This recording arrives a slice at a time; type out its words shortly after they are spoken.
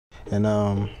and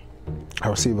I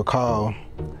received a call,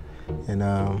 and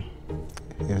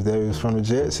it was from the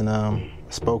Jets, and I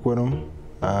spoke with them.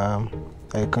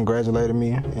 They congratulated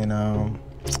me, and I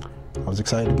was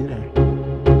excited to get here.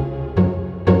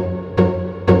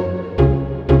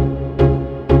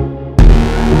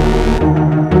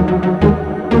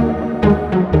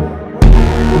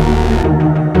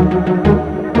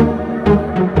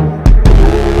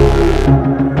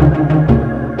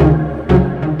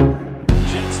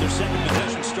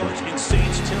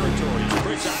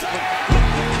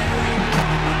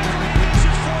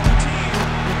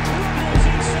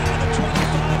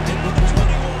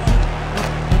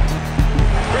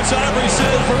 Ivory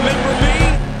says, "Remember me."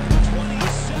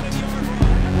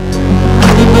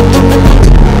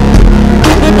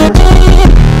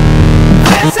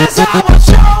 This is how I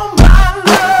show my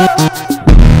love.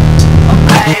 I'm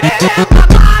blaming in my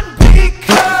mind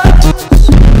because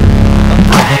I'm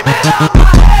blaming on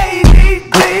my ADD,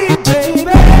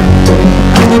 baby.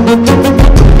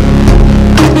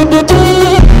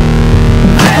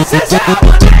 This is how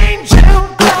an angel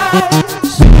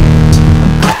does.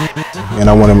 And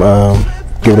I want to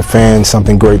give the fans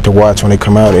something great to watch when they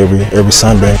come out every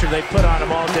Sunday. They put on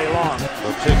him all day long.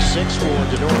 A pick six for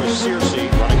Denoris Searcy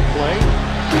running play.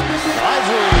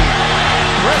 Ivory,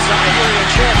 Chris Ivory, a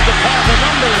chance to pad the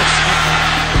numbers.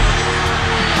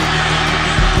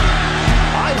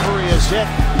 Ivory is hit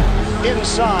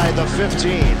inside the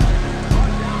 15.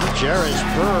 Jarris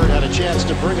Bird had a chance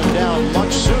to bring him down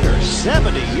much sooner.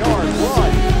 70-yard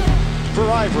run for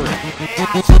Ivory.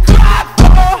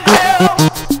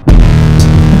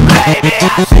 Maybe I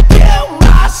should kill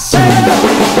myself.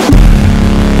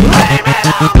 Blame it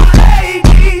on my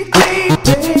ADD,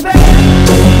 baby.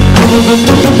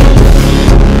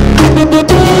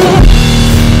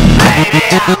 Maybe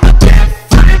I'm a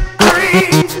different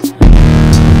breed.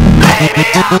 Maybe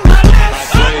I'm a less.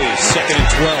 Second and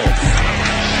 12.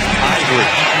 Ivory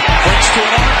breaks to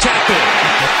an arm tackle.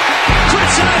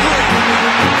 Chris Ivory.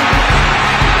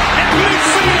 And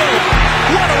midfield.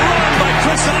 What a run by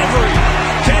Chris Ivory.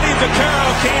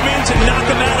 Vaccaro came in to knock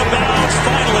him out of bounds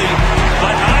finally,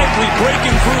 but Ivory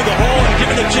breaking through the hole and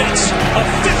giving the Jets a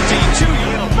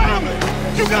 52-yard family.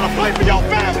 You gotta play for your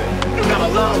family. You gotta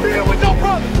love being with your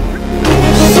brother.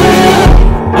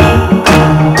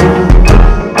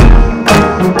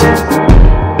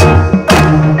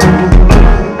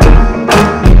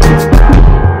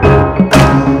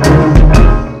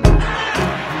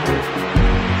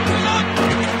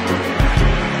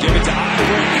 Give it to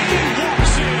Ivory.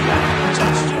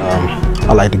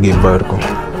 I like to get vertical.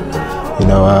 You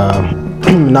know,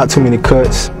 not too many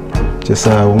cuts, just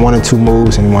 1 or 2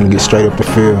 moves, and you want to get straight up the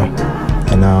field.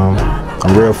 And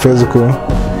I'm real physical,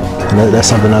 and that's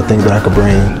something I think that I could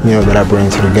bring, that I bring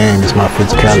to the game is my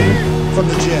physicality. From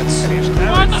the Jets. And he's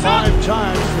carried 5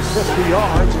 times for 50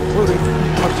 yards, including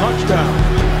a touchdown.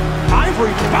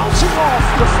 Ivory bouncing off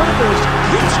defenders,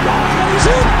 keeps going, and he's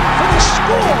in for the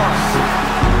score.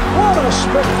 What a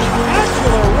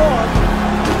spectacular run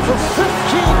for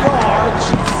 15 yards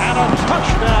and a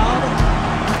touchdown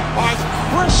by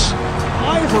Chris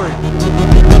Ivory.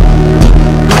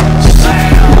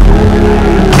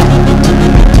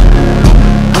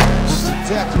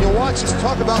 And you'll watch us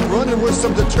talk about running with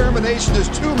some determination. There's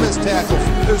 2 missed tackles.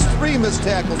 There's 3 missed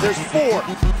tackles. There's 4,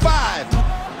 5.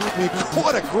 I mean,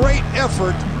 what a great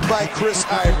effort by Chris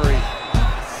Ivory.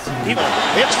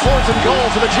 It's 4th and goal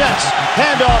for the Jets.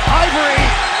 Handoff, Ivory.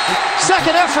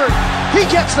 Second effort. He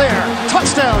gets there.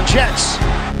 Touchdown, Jets.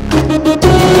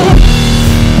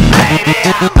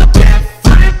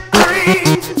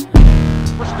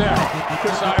 First down,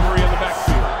 Chris Ivory in the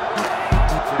backfield.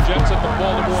 The Jets at the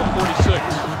Baltimore 46.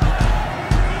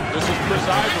 This is Chris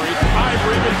Ivory.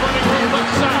 Ivory with running room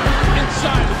left side.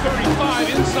 Inside the 35,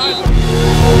 inside the...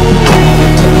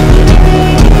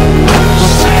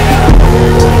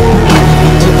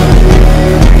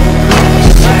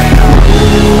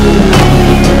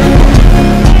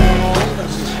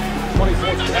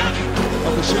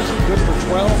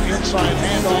 Inside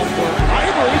handoff where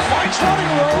Ivory finds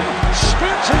running room,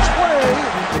 spins his way.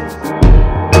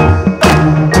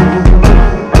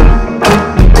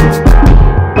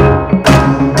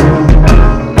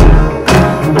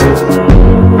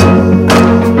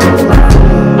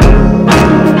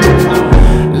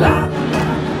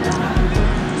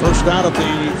 First down at the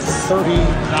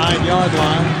 39-yard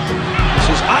line. This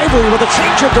is Ivory with a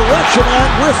change of direction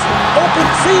and with open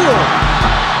field.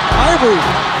 Ivory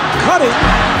cutting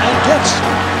and gets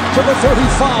to the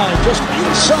 35, just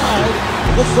inside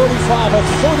the 35, a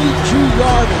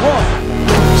 32-yard run.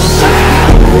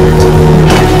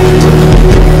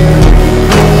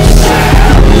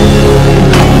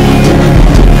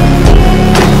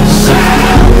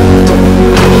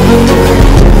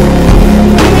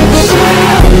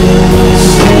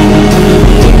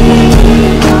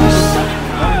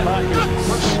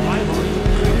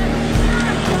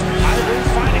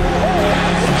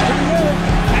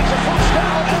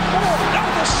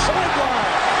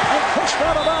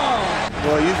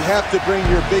 have to bring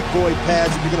your big boy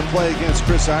pads if you're going to play against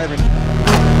Chris Ivory.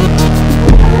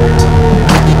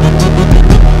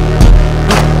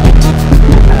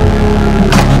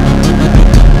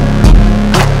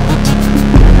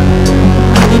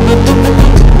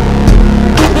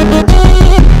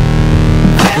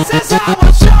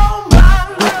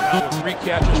 Three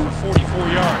catches for 44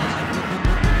 yards.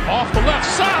 Off the left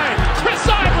side, Chris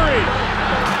Ivory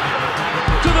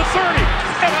to the 30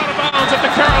 and out of bounds at the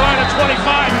Carolina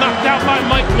 25, knocked out by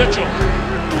Mike Mitchell.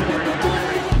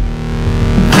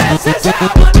 This is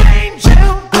how an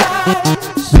angel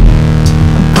dies.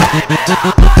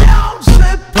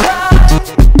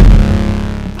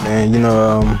 And you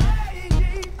know,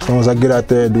 as long as I get out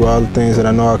there and do all the things that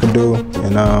I know I can do,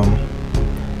 and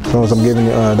as long as I'm given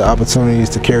the opportunities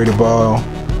to carry the ball,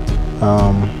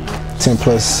 10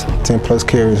 plus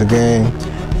carries a game,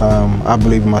 I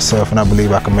believe in myself, and I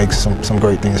believe I can make some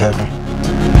great things happen.